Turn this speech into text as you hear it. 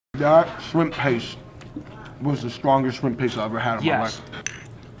That shrimp paste was the strongest shrimp paste I ever had in my life.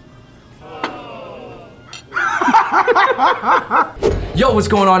 Yo, what's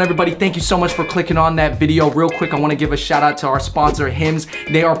going on, everybody? Thank you so much for clicking on that video. Real quick, I want to give a shout out to our sponsor, Hims.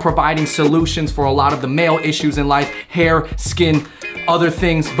 They are providing solutions for a lot of the male issues in life, hair, skin, other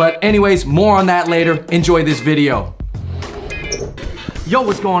things. But anyways, more on that later. Enjoy this video. Yo,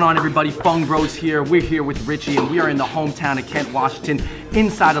 what's going on, everybody? Fung Bros here. We're here with Richie, and we are in the hometown of Kent, Washington,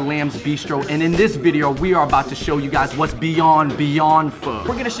 inside of Lamb's Bistro. And in this video, we are about to show you guys what's beyond food.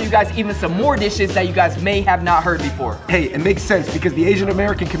 We're gonna show you guys even some more dishes that you guys may have not heard before. Hey, it makes sense because the Asian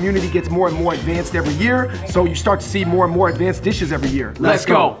American community gets more and more advanced every year, so you start to see more and more advanced dishes every year. Let's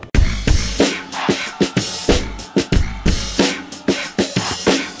go.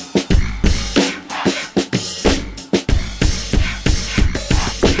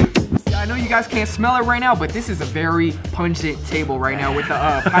 You guys can't smell it right now, but this is a very pungent table right now with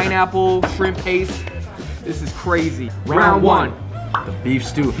the pineapple, shrimp paste. This is crazy. Round one. The beef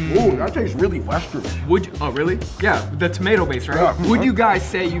stew. Ooh, that tastes really Western. Would you, oh really? Yeah, the tomato base, right? Yeah. Would you guys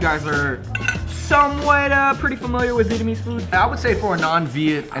say you guys are somewhat pretty familiar with Vietnamese food? I would say for a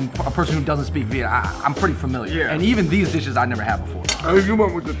non-Viet and a person who doesn't speak Viet, I'm pretty familiar. Yeah. And even these dishes I never had before. Hey, you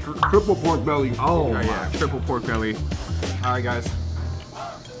went with the triple pork belly. Oh yeah, triple pork belly. All right, guys.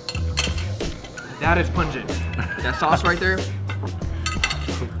 That is pungent. That sauce right there.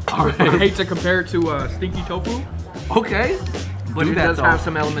 All right. I hate to compare it to stinky tofu. Okay. But it does have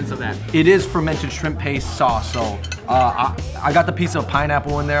some elements of that. It is fermented shrimp paste sauce, so I got the piece of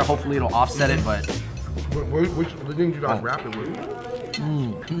pineapple in there. Hopefully it'll offset it, but. Which things you guys wrap it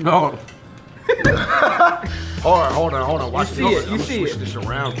with? No. Hold on. Watch this. You see it. Switch this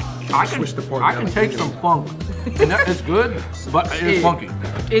around. I can take some funk. And it's good, but it's funky.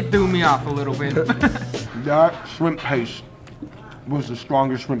 It threw me off a little bit. That shrimp paste was the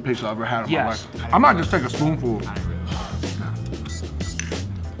strongest shrimp paste I ever had in my life. I might just take a spoonful.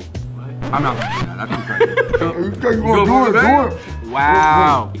 I'm not gonna do that. That's too crazy. Do it.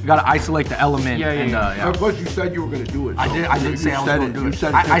 Wow. You gotta isolate the element. Yeah. Plus you said you were gonna do it. So I did say I was gonna do it. You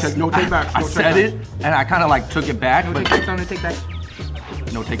said no takebacks. I said it, and I kind of like took it back. No takebacks on the takebacks.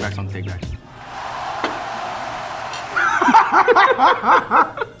 No takebacks on the takebacks.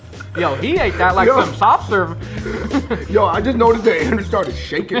 Yo, he ate that like some soft serve. Yo, I just noticed that Andrew started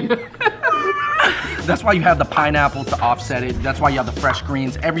shaking. That's why you have the pineapple to offset it. That's why you have the fresh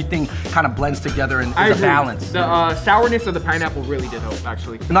greens. Everything kind of blends together and is a balance. The sourness of the pineapple really did help,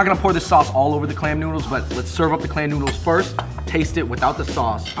 actually. I'm not gonna pour this sauce all over the clam noodles, but let's serve up the clam noodles first, taste it without the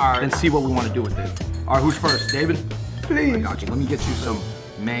sauce, then see what we want to do with it. All right, who's first? David? Please. I got you. Let me get you some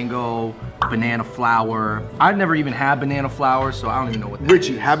mango, banana flour. I've never even had banana flour, so I don't even know what that is.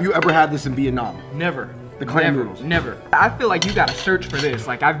 Richie, have you ever had this in Vietnam? Never. The clam noodles? Never. I feel like you gotta search for this.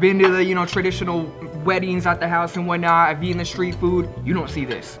 Like, I've been to the, traditional weddings at the house and whatnot. I've eaten the street food. You don't see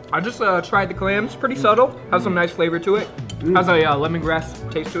this. I just tried the clams. Pretty subtle. Has some nice flavor to it. Has a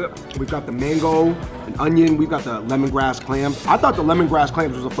lemongrass taste to it. We've got the mango and onion. We've got the lemongrass clams. I thought the lemongrass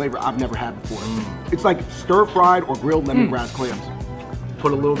clams was a flavor I've never had before. It's like stir-fried or grilled lemongrass clams.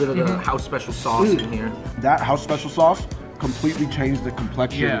 Put a little bit of the house special sauce in here. That house special sauce completely changed the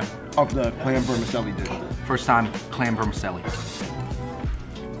complexion of the clam vermicelli dish. First time clam vermicelli.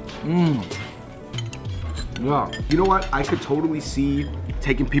 Yeah. You know what? I could totally see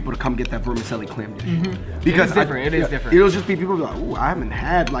taking people to come get that vermicelli clam dish. Because it is different. It'll just be people like, ooh, I haven't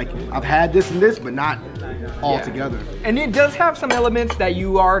had, like, I've had this and this, but not all together. And it does have some elements that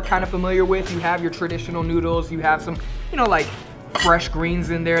you are kind of familiar with. You have your traditional noodles. You have some, like, fresh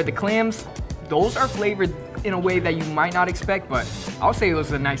greens in there. The clams, those are flavored in a way that you might not expect, but I'll say it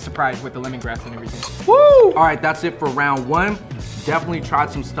was a nice surprise with the lemongrass and everything. Woo! All right, that's it for round one. Definitely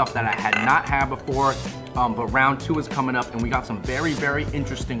tried some stuff that I had not had before, but round two is coming up, and we got some very, very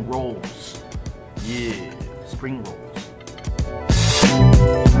interesting rolls. Yeah, spring rolls.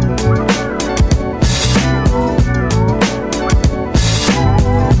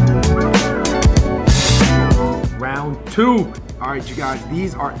 Round two. All right, you guys,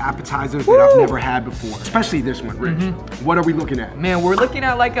 these are appetizers that I've never had before, especially this one, Rich. What are we looking at? Man, we're looking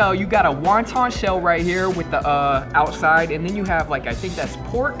at like you got a wonton shell right here with the outside, and then you have like, I think that's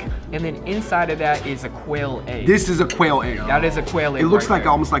pork, and then inside of that is a quail egg. This is a quail egg. That is a quail egg. It looks like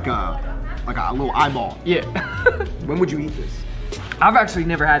almost like a little eyeball. Yeah. When would you eat this? I've actually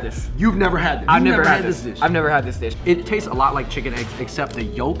never had this. You've never had this? I've never had this dish. I've never had this dish. It tastes a lot like chicken eggs, except the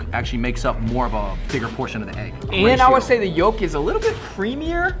yolk actually makes up more of a bigger portion of the egg. And I would say the yolk is a little bit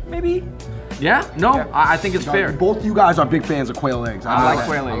creamier, maybe? Yeah? No, I think it's fair. Both you guys are big fans of quail eggs. I like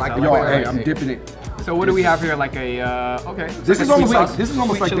quail eggs. Yo, hey, I'm dipping it. So what do we have here? Like a okay. This is almost like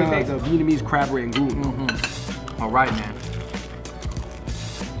the chili paste. Vietnamese crab rangoon. All right, man.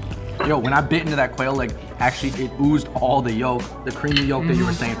 Yo, when I bit into that quail leg, actually it oozed all the yolk, the creamy yolk that you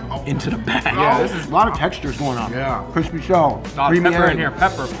were saying, into the bag. Yeah, this is A lot of textures going on. Yeah. Crispy shell, creamy pepper in end, here.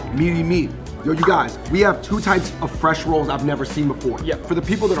 Pepper. meaty meat. Yo, you guys, we have 2 types of fresh rolls I've never seen before. Yep. For the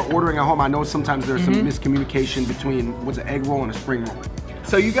people that are ordering at home, I know sometimes there's some miscommunication between what's an egg roll and a spring roll.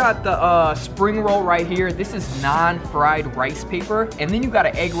 So you got the spring roll right here. This is non-fried rice paper. And then you got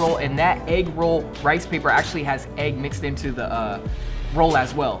an egg roll, and that egg roll rice paper actually has egg mixed into the roll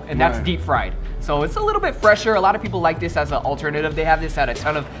as well. And that's deep fried. So it's a little bit fresher. A lot of people like this as an alternative. They have this at a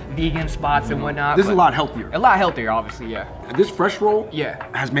ton of vegan spots and whatnot. This is a lot healthier. A lot healthier, obviously, yeah. This fresh roll Yeah.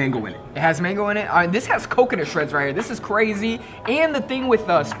 has mango in it. It has mango in it. This has coconut shreds right here. This is crazy. And the thing with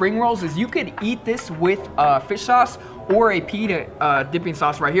spring rolls is you could eat this with fish sauce or a peanut dipping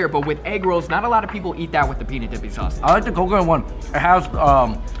sauce right here. But with egg rolls, not a lot of people eat that with the peanut dipping sauce. I like the coconut one. It has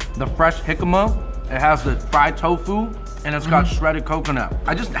the fresh jicama, it has the fried tofu, and it's got shredded coconut.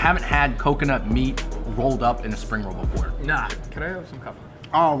 I just haven't had coconut meat rolled up in a spring roll before. Nah. Can I have some coffee?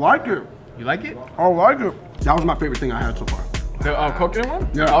 I like it. You like it? I like it. That was my favorite thing I had so far. The coconut one?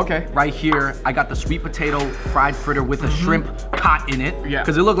 Yeah. Okay. Right here, I got the sweet potato fried fritter with a shrimp caught in it. Yeah.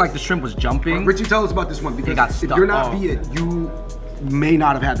 Because it looked like the shrimp was jumping. Richie, tell us about this one because got if stuck. you're not Viet, you may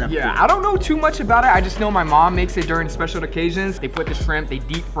not have had that Yeah, before. I don't know too much about it. I just know my mom makes it during special occasions. They put the shrimp, they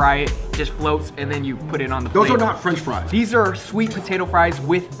deep fry it, just floats, and then you put it on the Those plate. are not French fries. These are sweet potato fries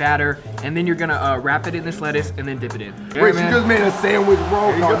with batter, and then you're gonna wrap it in this lettuce and then dip it in. Yeah, Rich, man. you just made a sandwich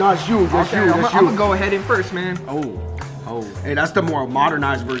roll. No, not you. That's Okay, you. I'm That's gonna you. go ahead in first, man. Oh. Hey, that's the more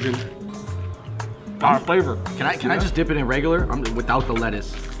modernized version. Lot of flavor. Can I just dip it in regular? Without the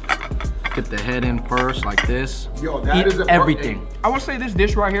lettuce. Dip the head in first, like this. Yo, that Eat is a everything. I would say this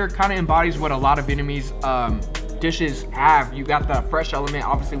dish right here kind of embodies what a lot of Vietnamese dishes have. You got the fresh element,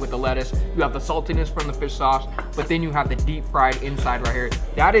 obviously with the lettuce. You have the saltiness from the fish sauce, but then you have the deep fried inside right here.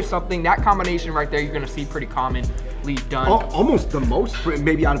 That is something, that combination right there, you're gonna see pretty commonly done. Almost the most,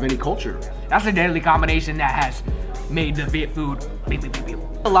 maybe out of any culture. That's a deadly combination that has made the Viet food.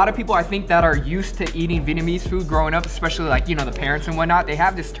 A lot of people I think that are used to eating Vietnamese food growing up, especially like, you know, the parents and whatnot, they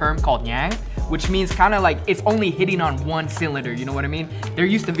have this term called nhang, which means kind of like it's only hitting on one cylinder, you know what I mean? They're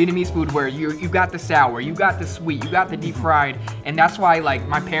used to Vietnamese food where you got the sour, you got the sweet, you got the deep fried, and that's why like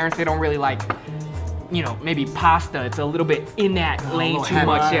my parents, they don't really like, you know, maybe pasta. It's a little bit in that lane too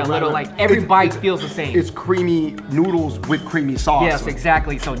much. Yeah, a little like every bite feels the same. It's creamy noodles with creamy sauce. Yes,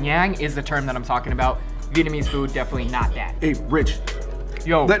 exactly. So nhang is the term that I'm talking about. Vietnamese food, definitely not that. Hey, Rich.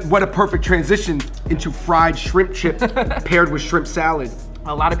 Yo. What a perfect transition into fried shrimp chip paired with shrimp salad.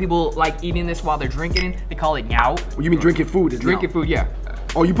 A lot of people like eating this while they're drinking. They call it nyao. Well, you mean drinking food? Drinking food, yeah.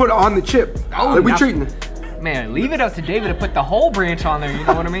 Oh, you put it on the chip. Oh, like we that's- treating. Man, leave it up to David to put the whole branch on there, you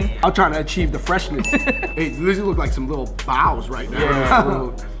know what I mean? I'm trying to achieve the freshness. Hey, these look like some little bows right now.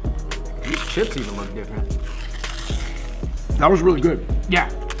 Yeah. These chips even look different. That was really good. Yeah.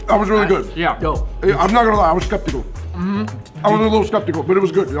 That was really good. Yeah. Yo, Hey, I'm not gonna lie, I was skeptical. I was a little skeptical, but it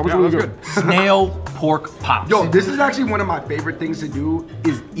was good. That was really good. snail pork pops. Yo, this is actually one of my favorite things to do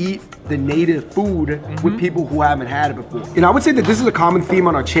is eat the native food with people who haven't had it before. And I would say that this is a common theme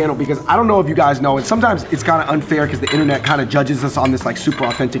on our channel because I don't know if you guys know, and sometimes it's kind of unfair because the internet kind of judges us on this like super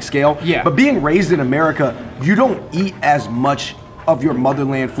authentic scale. Yeah. But being raised in America, you don't eat as much of your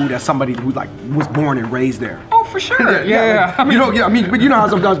motherland food as somebody who like was born and raised there. Oh, for sure. Yeah. Like, but you know how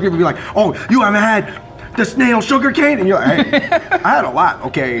sometimes people be like, oh, you haven't had the snail sugar cane? And you're like, hey, I had a lot,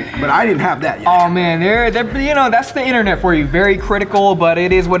 okay, but I didn't have that yet. Oh man, they're you know, that's the internet for you. Very critical, but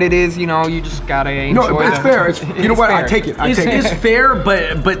it is what it is. You know, you just gotta enjoy. No, it's fair. It's, you know what? I take it. It's fair,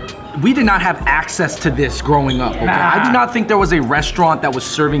 but we did not have access to this growing up. Okay? Nah. I do not think there was a restaurant that was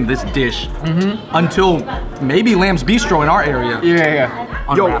serving this dish until maybe Lamb's Bistro in our area.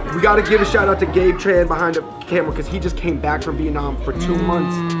 Yeah. Yo, Unwrap it. we gotta give a shout out to Gabe Tran behind the camera because he just came back from Vietnam for 2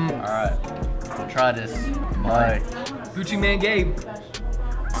 months. Alright, try this. Alright. Gucci Man Gabe.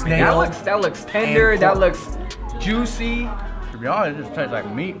 Snail. That looks tender. That looks juicy. To be honest, it just tastes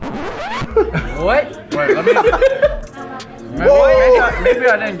like meat. What? Wait, let me. Maybe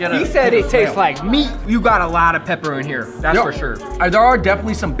I didn't get it. He said it tastes like meat. You got a lot of pepper in here. That's for sure. There are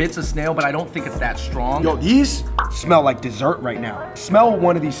definitely some bits of snail, but I don't think it's that strong. Yo, these smell like dessert right now. Smell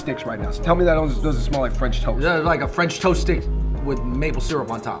one of these sticks right now. So tell me that doesn't smell like French toast. They're like a French toast stick with maple syrup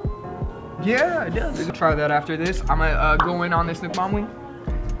on top. Yeah, it does. We can try that after this. I'm gonna go in on this Nick Bomb wing.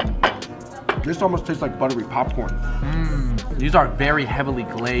 This almost tastes like buttery popcorn. These are very heavily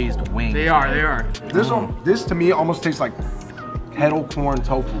glazed wings. They are. This to me almost tastes like kettle corn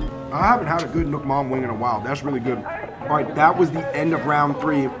tofu. I haven't had a good Nook Mom wing in a while. That's really good. All right, that was the end of round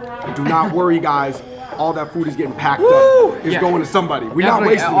 3. Do not worry, guys. All that food is getting packed up. It's going to somebody. We're not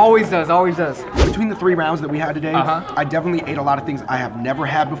wasting it. Always does, always does. Between the 3 rounds that we had today, I definitely ate a lot of things I have never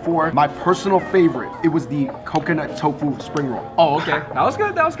had before. My personal favorite, it was the coconut tofu spring roll. Oh, okay. That was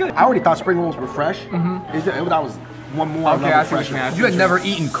good, that was good. I already thought spring rolls were fresh. That was one more Okay, I see what you mean. You had never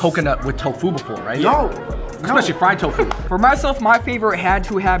eaten coconut with tofu before, right? No. Especially fried tofu. For myself, my favorite had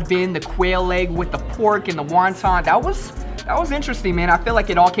to have been the quail leg with the pork and the wonton. That was interesting, man. I feel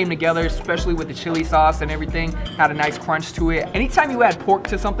like it all came together, especially with the chili sauce and everything. Had a nice crunch to it. Anytime you add pork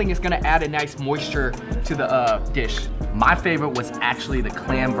to something, it's gonna add a nice moisture to the dish. My favorite was actually the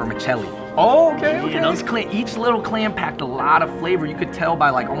clam vermicelli. Oh, okay, okay. Yeah, those each little clam packed a lot of flavor. You could tell by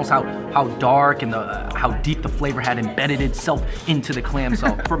like almost how dark and how deep the flavor had embedded itself into the clam.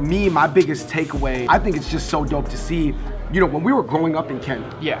 So for me, my biggest takeaway, I think it's just so dope to see, you know, when we were growing up in Kent,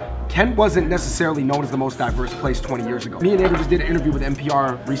 Kent wasn't necessarily known as the most diverse place 20 years ago. Me and Andrew just did an interview with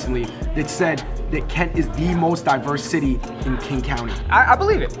NPR recently that said that Kent is the most diverse city in King County. I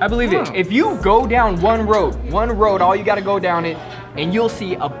believe it, I believe it. If you go down one road, all you gotta go down it, and you'll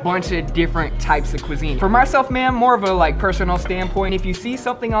see a bunch of different types of cuisine. For myself, man, more of a like personal standpoint, if you see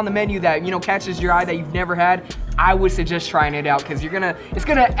something on the menu that, you know, catches your eye that you've never had, I would suggest trying it out because it's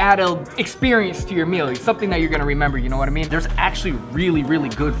gonna add a experience to your meal. It's something that you're gonna remember, you know what I mean? There's actually really, really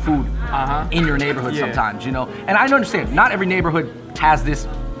good food in your neighborhood sometimes, you know? And I understand, not every neighborhood has this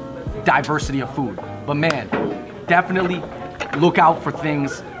diversity of food, but man, definitely look out for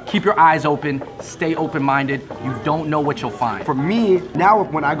things. Keep your eyes open, stay open-minded. You don't know what you'll find. For me, now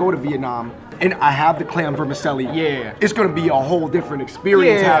when I go to Vietnam and I have the clam vermicelli, it's gonna be a whole different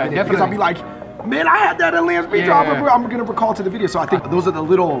experience having it. Because I'll be like, man, I had that at Lamb's Beach. I'm gonna recall to the video. So I think those are the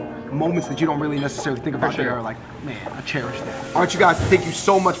little moments that you don't really necessarily think about that are like, man, I cherish that. All right, you guys, thank you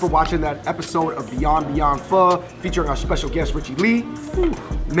so much for watching that episode of Beyond Pho, featuring our special guest, Richie Lee. Whew,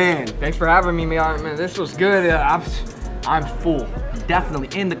 man. Thanks for having me, man. This was good. I'm full. Definitely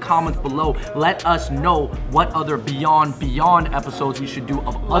in the comments below, let us know what other Beyond episodes we should do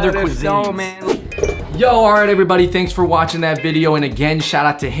of other cuisines. Know, man. Yo, all right, everybody, thanks for watching that video. And again, shout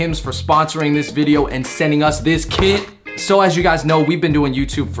out to Hims for sponsoring this video and sending us this kit. So as you guys know, we've been doing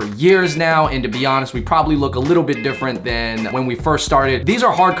YouTube for years now, and to be honest, we probably look a little bit different than when we first started. These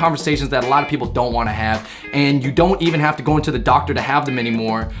are hard conversations that a lot of people don't want to have, and you don't even have to go into the doctor to have them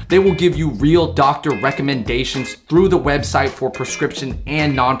anymore. They will give you real doctor recommendations through the website for prescription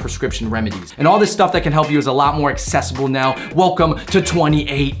and non-prescription remedies. And all this stuff that can help you is a lot more accessible now. Welcome to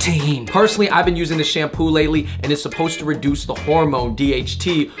 2018. Personally, I've been using this shampoo lately, and it's supposed to reduce the hormone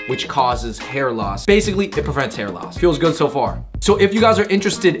DHT, which causes hair loss. Basically, it prevents hair loss. Feels good so far. So if you guys are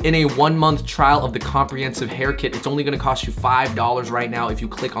interested in a 1-month trial of the comprehensive hair kit, it's only gonna cost you $5 right now if you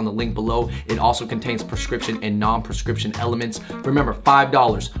click on the link below. It also contains prescription and non-prescription elements. Remember,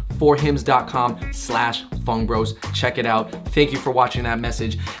 $5 for hims.com/fungbros. Check it out. Thank you for watching that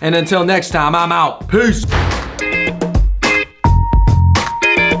message. And until next time, I'm out. Peace.